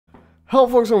Hello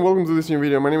folks and welcome to this new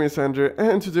video. My name is Andrew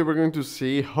and today we're going to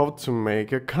see how to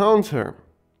make a countdown.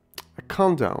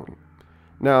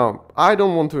 Now, I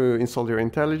don't want to insult your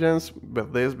intelligence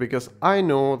with this because I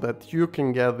know that you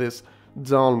can get this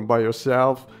done by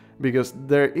yourself because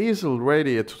there is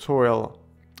already a tutorial,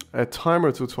 a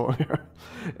timer tutorial,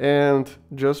 and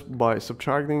just by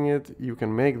subtracting it you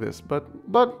can make this.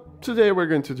 But today we're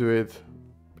going to do it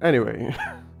anyway.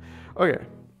 Okay.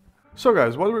 So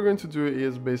guys, what we're going to do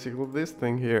is basically this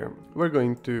thing here. We're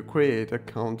going to create a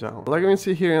countdown. Like you can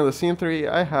see here in the scene 3,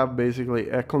 I have basically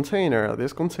a container.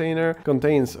 This container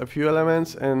contains a few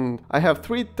elements and I have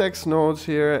 3 text nodes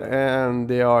here and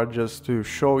they are just to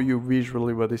show you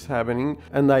visually what is happening.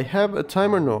 And I have a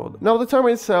timer node. Now the timer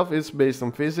itself is based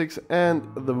on physics and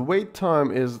the wait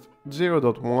time is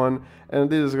 0.1 and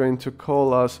this is going to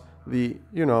call us the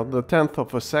 10th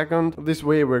of a second. This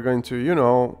way we're going to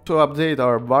to update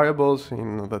our variables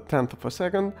in the 10th of a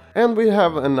second, and we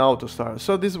have an auto start.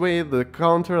 So this way the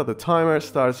timer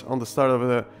starts on the start of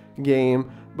the game,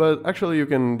 but actually you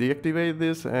can deactivate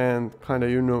this and kind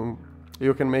of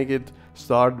you can make it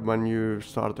start when you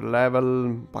start a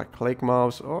level by click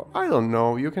mouse, or I don't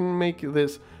know, you can make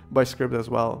this by script as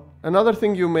well. Another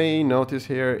thing you may notice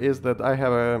here is that I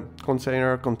have a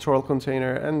control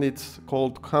container, and it's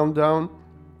called CountDown.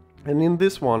 And in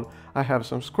this one, I have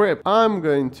some script. I'm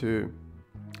going to,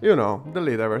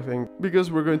 delete everything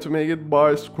because we're going to make it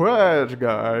by scratch,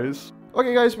 guys.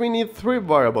 Okay, guys, we need 3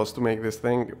 variables to make this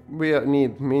thing. We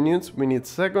need minutes, we need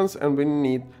seconds, and we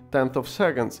need 10th of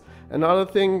seconds. Another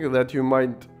thing that you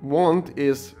might want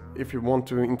is, if you want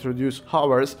to introduce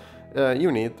hours,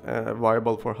 you need a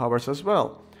variable for hours as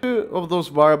well. 2 of those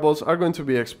variables are going to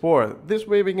be exported. This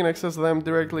way we can access them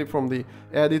directly from the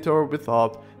editor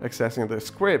without accessing the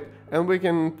script, and we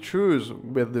can choose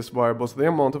with these variables the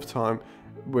amount of time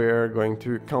we're going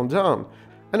to count down.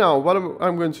 And now what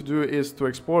I'm going to do is to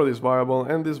export this variable,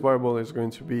 and this variable is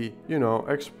going to be,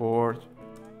 export.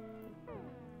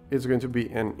 It's going to be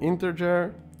an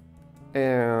integer,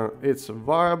 and it's a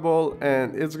variable,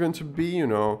 and it's going to be,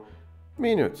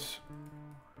 minutes.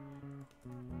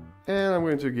 And I'm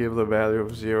going to give the value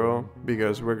of 0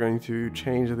 because we're going to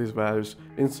change these values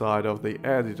inside of the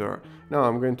editor. Now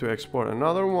I'm going to export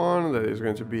another one that is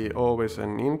going to be always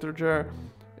an integer,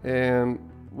 and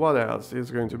what else?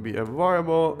 It's going to be a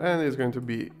variable, and it's going to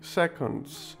be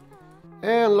seconds.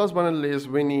 And last but not least,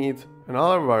 we need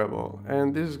another variable,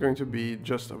 and this is going to be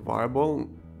just a variable,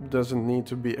 doesn't need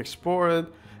to be exported,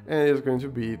 and it's going to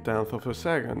be 10th of a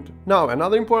second. Now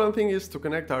another important thing is to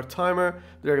connect our timer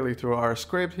directly to our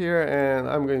script here, and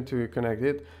I'm going to connect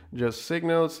it, just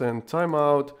signals and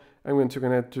timeout. I'm going to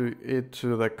connect it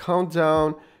to the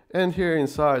countdown, and here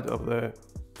inside of the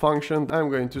function I'm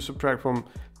going to subtract from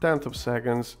 10th of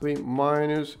seconds the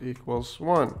minus equals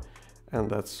 1, and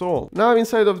that's all. Now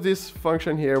inside of this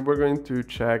function here we're going to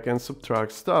check and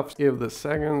subtract stuff if the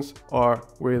seconds are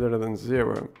greater than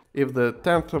 0, if the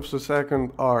 10th of a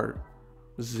second are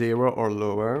 0 or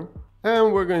lower,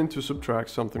 and we're going to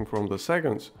subtract something from the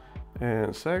seconds,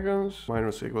 and seconds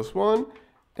minus equals 1,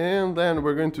 and then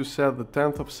we're going to set the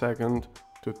 10th of second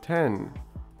to 10.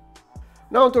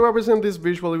 Now to represent this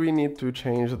visually we need to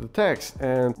change the text,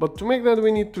 but to make that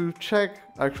we need to check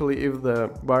actually if the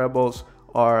variables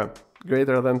are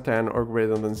greater than 10 or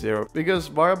greater than 0, because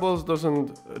variables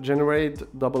doesn't generate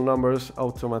double numbers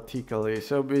automatically.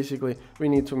 So basically we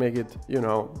need to make it,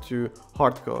 to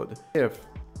hard code. If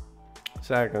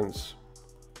seconds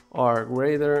are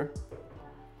greater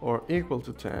or equal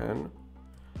to 10,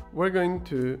 we're going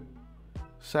to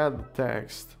set the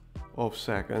text of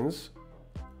seconds.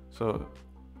 So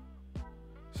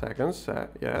seconds,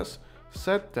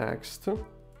 set text.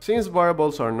 Since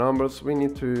variables are numbers, we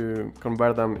need to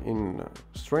convert them in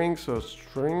string, so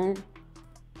string,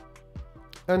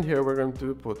 and here we're going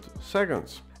to put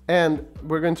seconds. And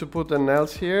we're going to put an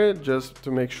else here just to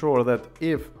make sure that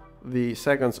if the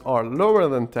seconds are lower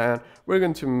than 10, we're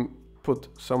going to put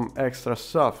some extra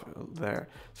stuff there.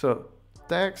 So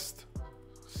text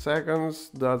seconds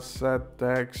dot set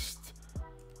text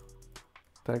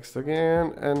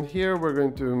again, and here we're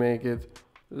going to make it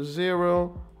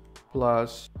 0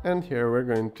 plus, and here we're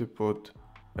going to put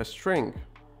a string.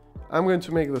 I'm going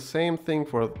to make the same thing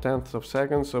for the 10th of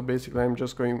seconds, so basically I'm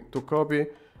just going to copy,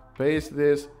 paste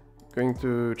this, going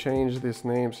to change these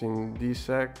names in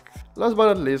dsec. Last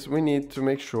but not least, we need to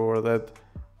make sure that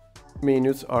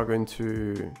minutes are going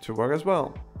to work as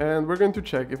well. And we're going to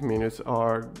check if minutes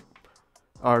are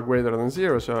greater than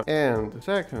 0, so and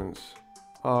seconds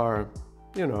are,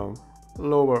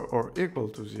 lower or equal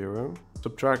to 0.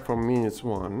 Subtract from minutes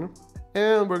 1,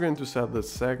 and we're going to set the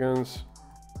seconds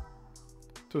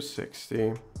to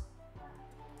 60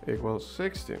 equals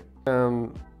 60.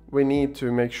 And we need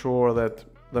to make sure that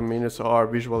the minutes are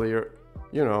visually,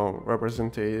 you know,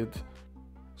 represented.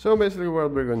 So basically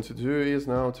what we're going to do is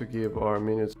now to give our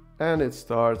minutes, and it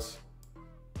starts.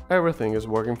 Everything is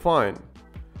working fine.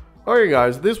 Alright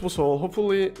guys, this was all.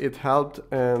 Hopefully it helped,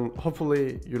 and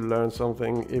hopefully you learned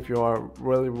something if you are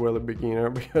really beginner,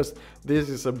 because this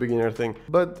is a beginner thing.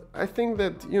 But I think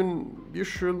that you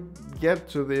should get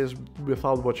to this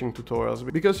without watching tutorials,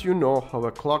 because you know how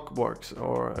a clock works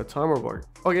or a timer works.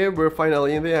 Okay, we're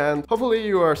finally in the end. Hopefully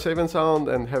you are safe and sound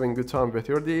and having good time with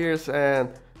your dears, and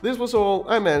this was all.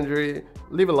 I'm Andrew.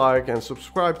 Leave a like and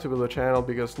subscribe to the channel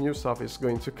because new stuff is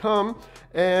going to come.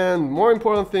 And more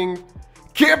important thing,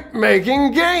 keep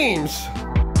making games!